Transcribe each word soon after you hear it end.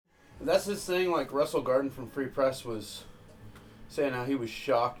That's his thing. Like Russell Garden from Free Press was saying how he was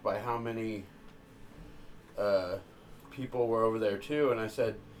shocked by how many people were over there too. And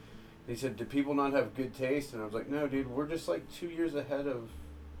he said, do people not have good taste? And I was like, no, dude, we're just like 2 years ahead of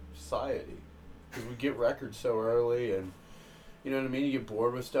society. Because we get records so early, and you know what I mean? You get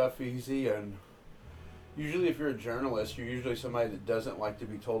bored with stuff easy, and usually if you're a journalist, you're usually somebody that doesn't like to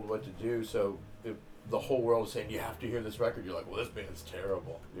be told what to do, so if the whole world is saying, you have to hear this record, you're like, well, this band's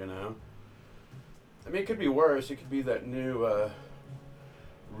terrible, you know? I mean, it could be worse. It could be that new,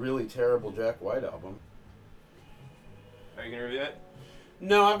 really terrible Jack White album. Are you going to review it?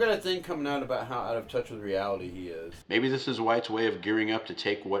 No, I've got a thing coming out about how out of touch with reality he is. Maybe this is White's way of gearing up to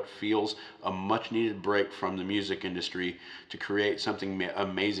take what feels a much-needed break from the music industry to create something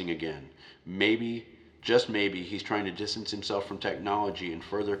amazing again. Maybe, just maybe, he's trying to distance himself from technology and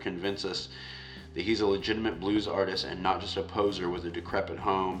further convince us that he's a legitimate blues artist and not just a poser with a decrepit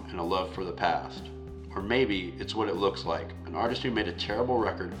home and a love for the past. Or maybe it's what it looks like, an artist who made a terrible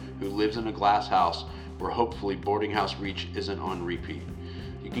record, who lives in a glass house where hopefully Boarding House Reach isn't on repeat.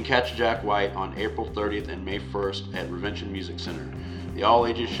 You can catch Jack White on April 30th and May 1st at Revention Music Center. The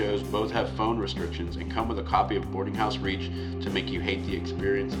all-ages shows both have phone restrictions and come with a copy of Boarding House Reach to make you hate the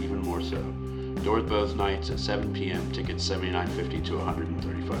experience even more so. Doors both nights at 7 p.m. Tickets $79.50 to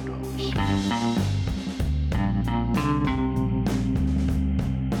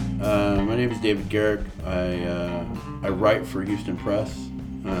 $135. My name is David Garrick. I write for Houston Press.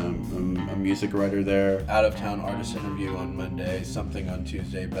 I'm a music writer there. Out of town artist interview on Monday, something on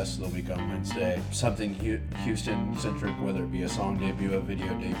Tuesday, best of the week on Wednesday, something Houston centric, whether it be a song debut, a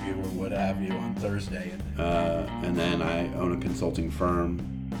video debut, or what have you, on Thursday. And then I own a consulting firm.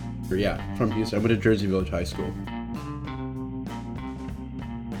 From Houston. I went to Jersey Village High School.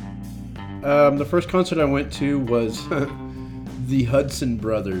 The first concert I went to was the Hudson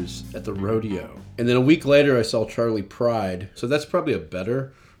Brothers at the Rodeo. And then a week later, I saw Charlie Pride. So that's probably a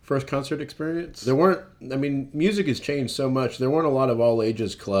better first concert experience. Music has changed so much. There weren't a lot of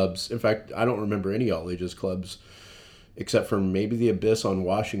all-ages clubs. In fact, I don't remember any all-ages clubs except for maybe the Abyss on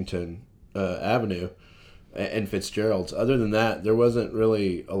Washington Avenue and Fitzgerald's. Other than that, there wasn't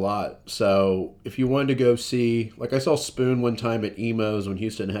really a lot. So if you wanted to go see... Like, I saw Spoon one time at Emo's when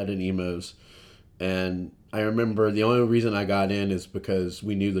Houston had an Emo's. And I remember the only reason I got in is because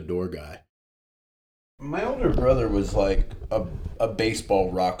we knew the door guy. My older brother was like a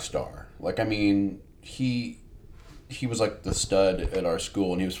baseball rock star. He was like the stud at our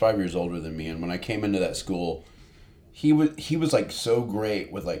school, and he was 5 years older than me. And when I came into that school, he was like so great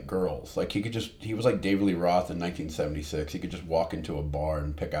with like girls. Like he was like David Lee Roth in 1976. He could just walk into a bar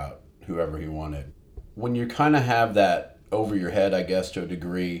and pick out whoever he wanted. When you kind of have that over your head, I guess, to a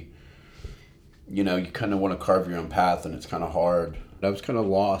degree, you know, you kind of want to carve your own path, and it's kind of hard. I was kind of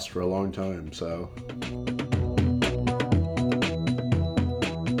lost for a long time, so.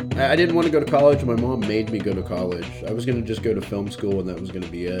 I didn't want to go to college. My mom made me go to college. I was going to just go to film school, and that was going to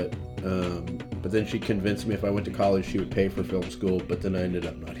be it. But then she convinced me if I went to college, she would pay for film school, but then I ended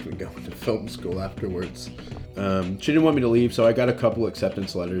up not even going to film school afterwards. She didn't want me to leave, so I got a couple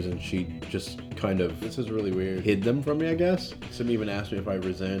acceptance letters, and she just kind of, this is really weird, hid them from me, I guess. Some even asked me if I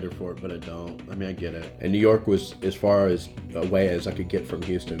resigned for it, but I don't. I mean, I get it. And New York was as far as away as I could get from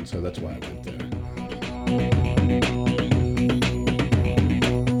Houston, so that's why I went there.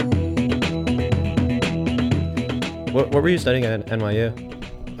 What were you studying at NYU?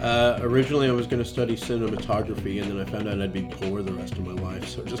 Originally I was going to study cinematography, and then I found out I'd be poor the rest of my life,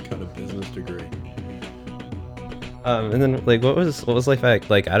 so I just got a business degree. And then, like, what was life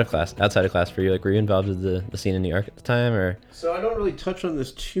like outside of class for you? Like, were you involved with the scene in New York at the time, or? So I don't really touch on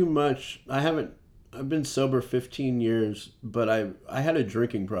this too much. I've been sober 15 years, but I had a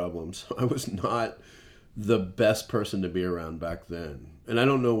drinking problem, so I was not the best person to be around back then. And I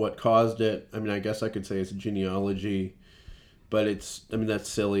don't know what caused it. I mean, I guess I could say it's a genealogy, but that's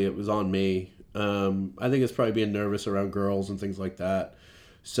silly. It was on me. I think it's probably being nervous around girls and things like that.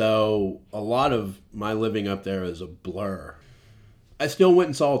 So a lot of my living up there is a blur. I still went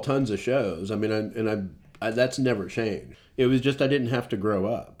and saw tons of shows. I mean, I that's never changed. It was just I didn't have to grow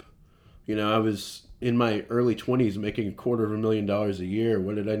up. You know, I was in my early 20s making $250,000 a year.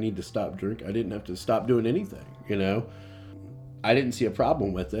 What did I need to stop drinking? I didn't have to stop doing anything, you know. I didn't see a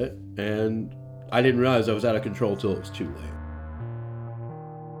problem with it, and I didn't realize I was out of control till it was too late.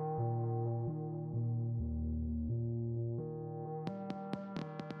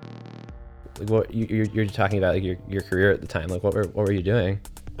 Like, what you're talking about, like your career at the time. Like, what were you doing?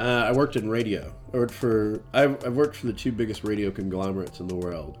 I worked in radio. I've worked for the two biggest radio conglomerates in the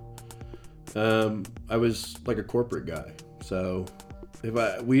world. I was like a corporate guy, so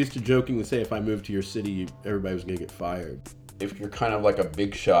We used to jokingly say if I moved to your city, everybody was gonna get fired. If you're kind of like a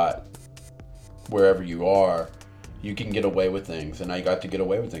big shot wherever you are, you can get away with things. And I got to get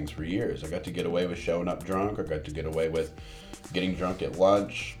away with things for years. I got to get away with showing up drunk. I got to get away with getting drunk at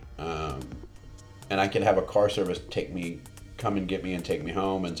lunch. And I could have a car service come and get me and take me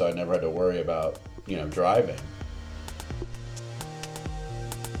home. And so I never had to worry about, driving.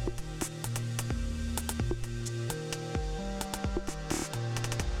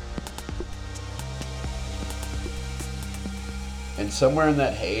 And somewhere in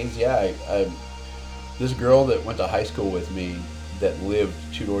that haze, this girl that went to high school with me that lived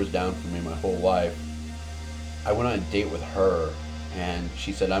 2 doors down from me my whole life, I went on a date with her, and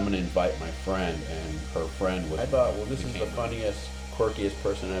she said, I'm going to invite my friend, and her friend was... I thought, well, this is the funniest, quirkiest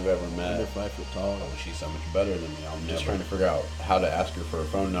person I've ever met. They're 5 foot tall. Oh, she's so much better than me. I'm just trying to figure out how to ask her for a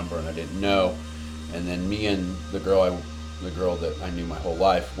phone number, and I didn't know. And then me and the girl that I knew my whole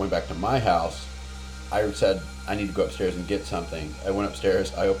life went back to my house. I said, I need to go upstairs and get something. I went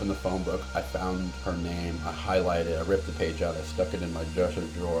upstairs, I opened the phone book, I found her name, I highlighted, I ripped the page out, I stuck it in my dresser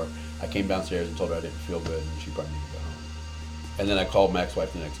drawer. I came downstairs and told her I didn't feel good and she probably needed to go home. And then I called my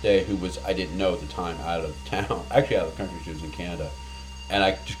ex-wife the next day, who was, I didn't know at the time, out of town, actually out of the country, she was in Canada. And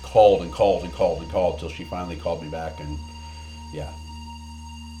I just called and called and called and called until she finally called me back, and yeah.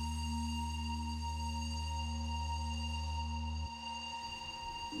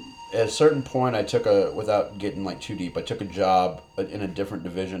 At a certain point, without getting too deep, I took a job in a different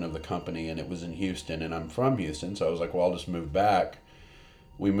division of the company, and it was in Houston, and I'm from Houston, so I was like, well, I'll just move back.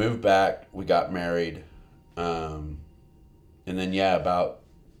 We moved back, we got married, and then, about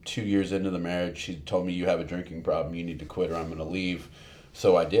 2 years into the marriage, she told me, you have a drinking problem, you need to quit or I'm going to leave.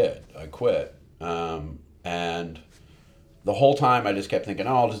 So I did. I quit. And the whole time I just kept thinking,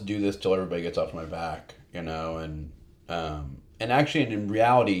 I'll just do this till everybody gets off my back, and actually, in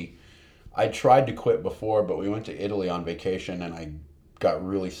reality, I tried to quit before, but we went to Italy on vacation and I got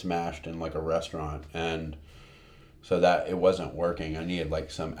really smashed in a restaurant, and so that it wasn't working. I needed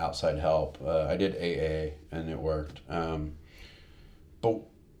some outside help. I did AA and it worked. But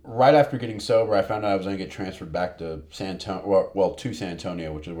right after getting sober, I found out I was going to get transferred back to San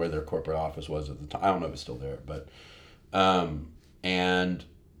Antonio, which is where their corporate office was at the time. I don't know if it's still there, but and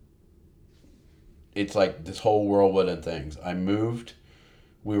it's this whole whirlwind of things. I moved.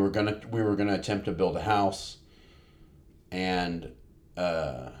 We were gonna attempt to build a house, and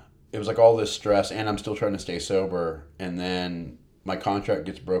it was all this stress, and I'm still trying to stay sober. And then my contract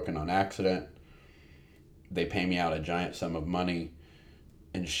gets broken on accident. They pay me out a giant sum of money,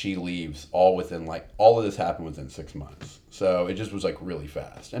 and she leaves. All of this happened within 6 months. So it just was really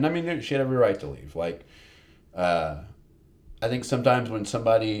fast. And I mean, she had every right to leave. I think sometimes when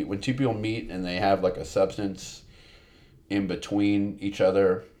two people meet and they have a substance in between each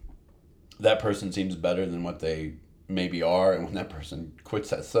other, that person seems better than what they maybe are. And when that person quits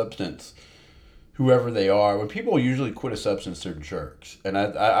that substance, whoever they are, when people usually quit a substance, they're jerks. And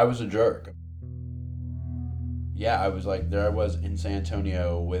I was a jerk. Yeah, I was there I was in San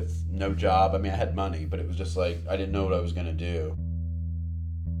Antonio with no job. I mean, I had money, but it was just I didn't know what I was going to do.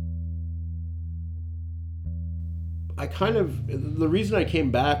 The reason I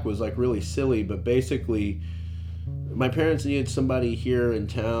came back was really silly, but basically my parents needed somebody here in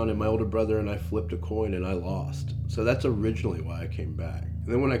town, and my older brother and I flipped a coin and I lost. So that's originally why I came back. And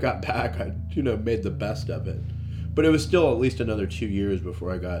then when I got back, I made the best of it. But it was still at least another 2 years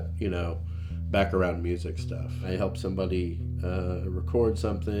before I got, back around music stuff. I helped somebody record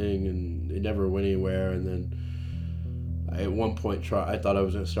something, and it never went anywhere. And then I, at one point, I thought I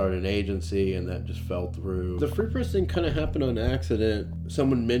was going to start an agency, and that just fell through. The Free Press thing kind of happened on accident.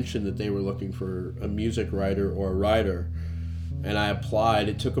 Someone mentioned that they were looking for a music writer or a writer, and I applied.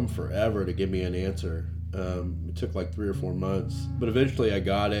 It took them forever to give me an answer. It took 3 or 4 months, but eventually I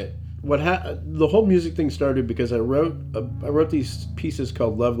got it. The whole music thing started because I wrote these pieces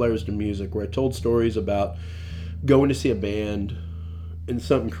called Love Letters to Music, where I told stories about going to see a band and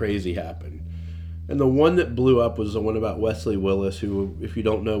something crazy happened. And the one that blew up was the one about Wesley Willis, who, if you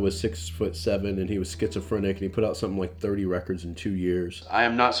don't know, was 6'7", and he was schizophrenic, and he put out something 30 records in 2 years. I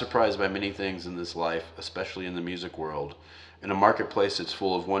am not surprised by many things in this life, especially in the music world. In a marketplace that's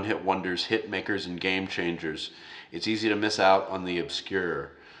full of one-hit wonders, hit makers, and game changers, it's easy to miss out on the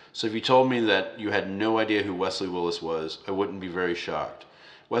obscure. So if you told me that you had no idea who Wesley Willis was, I wouldn't be very shocked.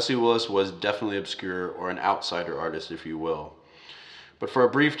 Wesley Willis was definitely obscure, or an outsider artist, if you will. But for a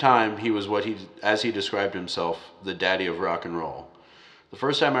brief time, he was as he described himself, the daddy of rock and roll. The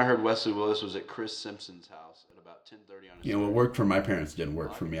first time I heard Wesley Willis was at Chris Simpson's house at about 10:30 on his what worked for my parents didn't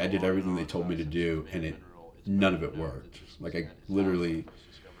work for me. I did everything they told me to do, and it none of it worked. Like I literally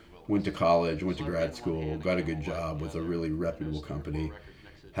went to college, went to grad school, got a good job with a really reputable company,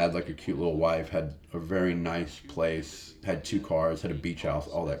 had like a cute little wife, had a very nice place, had 2 cars, had a beach house,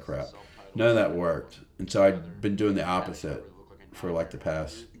 all that crap. None of that worked. And so I'd been doing the opposite for like the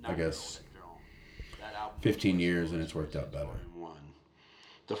past, I guess, 15 years, and it's worked out better.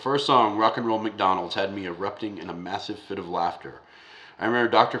 The first song, Rock and Roll McDonald's, had me erupting in a massive fit of laughter. I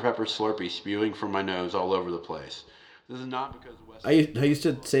remember Dr. Pepper Slurpee spewing from my nose all over the place. This is not because I used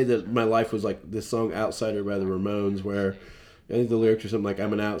to say that my life was like this song Outsider by the Ramones, where I think the lyrics are something like,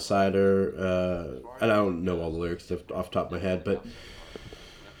 I'm an outsider. I don't know all the lyrics off the top of my head, but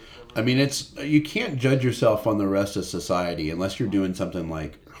I mean, you can't judge yourself on the rest of society unless you're doing something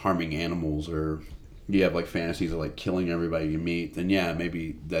like harming animals, or you have like fantasies of like killing everybody you meet. Then yeah,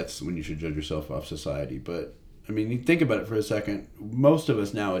 maybe that's when you should judge yourself off society. But I mean, you think about it for a second. Most of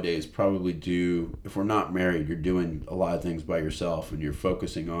us nowadays probably do. If we're not married, you're doing a lot of things by yourself, and you're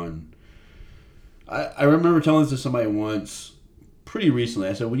focusing on. I remember telling this to somebody once, pretty recently.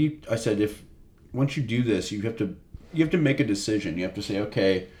 I said, if once you do this, you have to make a decision. You have to say,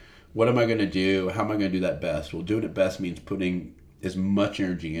 okay, what am I going to do? How am I going to do that best? Well, doing it best means putting as much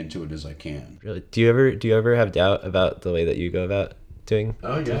energy into it as I can. Really? Do you ever have doubt about the way that you go about doing?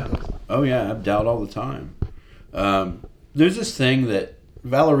 Oh yeah, I have doubt all the time. There's this thing that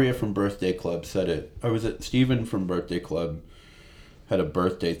Valeria from Birthday Club said it. Or was it Steven from Birthday Club had a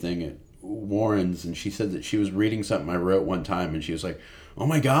birthday thing at Warren's, and she said that she was reading something I wrote one time, and she was like, oh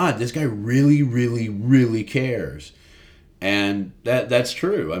my God, this guy really, really, really cares. And that's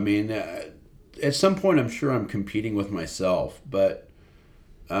true. I mean, at some point I'm sure I'm competing with myself, but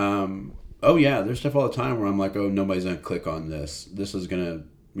oh yeah, there's stuff all the time where I'm like, oh, nobody's gonna click on this. This is gonna,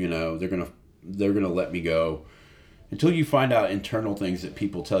 they're gonna let me go. Until you find out internal things that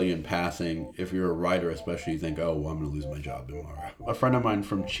people tell you in passing, if you're a writer especially, you think, oh, well, I'm going to lose my job tomorrow. A friend of mine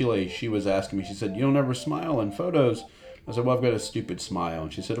from Chile, she was asking me, she said, you don't ever smile in photos. I said, well, I've got a stupid smile.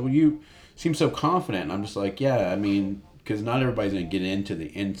 And she said, well, you seem so confident. And I'm just like, yeah, I mean, because not everybody's going to get into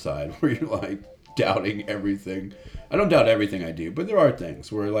the inside where you're like doubting everything. I don't doubt everything I do, but there are things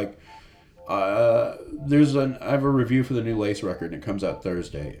where like, I have a review for the new Lace record, and it comes out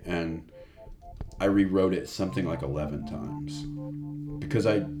Thursday, and I rewrote it something like 11 times because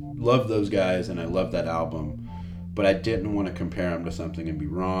I love those guys and I love that album, but I didn't want to compare them to something and be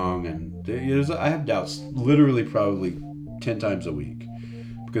wrong. And I have doubts literally probably 10 times a week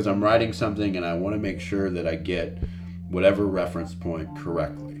because I'm writing something and I want to make sure that I get whatever reference point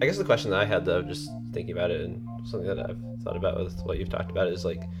correctly. I guess the question that I had, though, just thinking about it, and something that I've thought about with what you've talked about, is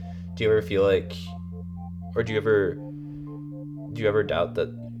like, do you ever feel like, or do you ever doubt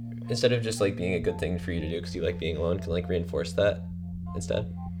that instead of just like being a good thing for you to do because you like being alone, can like reinforce that instead?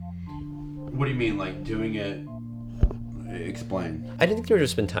 What do you mean, like doing it? Explain. I think there have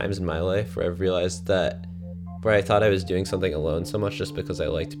just been times in my life where I've realized that where I thought I was doing something alone so much just because I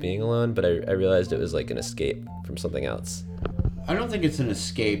liked being alone, but I realized it was like an escape from something else. I don't think it's an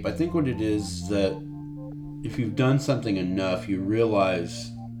escape. I think what it is that if you've done something enough, you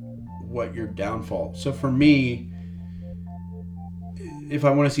realize what your downfall. So for me, if I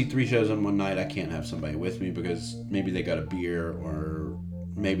want to see 3 shows on one night, I can't have somebody with me because maybe they got a beer or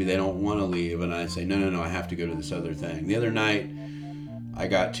maybe they don't want to leave, and I say, no, I have to go to this other thing. The other night, I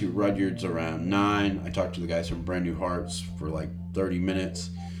got to Rudyard's around 9. I talked to the guys from Brand New Hearts for like 30 minutes.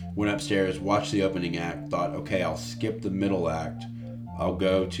 Went upstairs, watched the opening act, thought, okay, I'll skip the middle act. I'll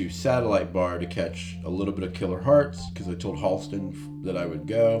go to Satellite Bar to catch a little bit of Killer Hearts because I told Halston that I would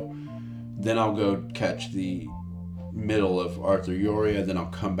go. Then I'll go catch the middle of Arthur Yoria, then I'll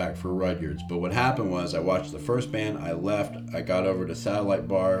come back for Rudyard's. But what happened was I watched the first band, I left, I got over to Satellite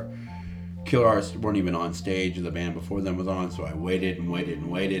Bar. Killer Hearts weren't even on stage, the band before them was on, so I waited,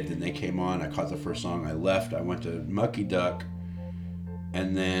 then they came on, I caught the first song, I left, I went to Mucky Duck,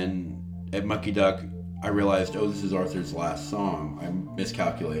 and then at Mucky Duck I realized, oh, this is Arthur's last song. I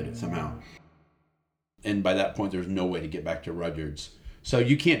miscalculated somehow. And by that point there's no way to get back to Rudyard's. So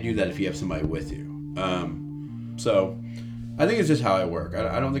you can't do that if you have somebody with you. So I think it's just how I work.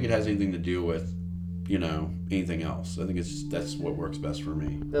 I don't think it has anything to do with, anything else. I think that's what works best for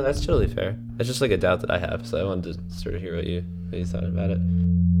me. No, that's totally fair. It's just like a doubt that I have, so I wanted to sort of hear what you thought about it.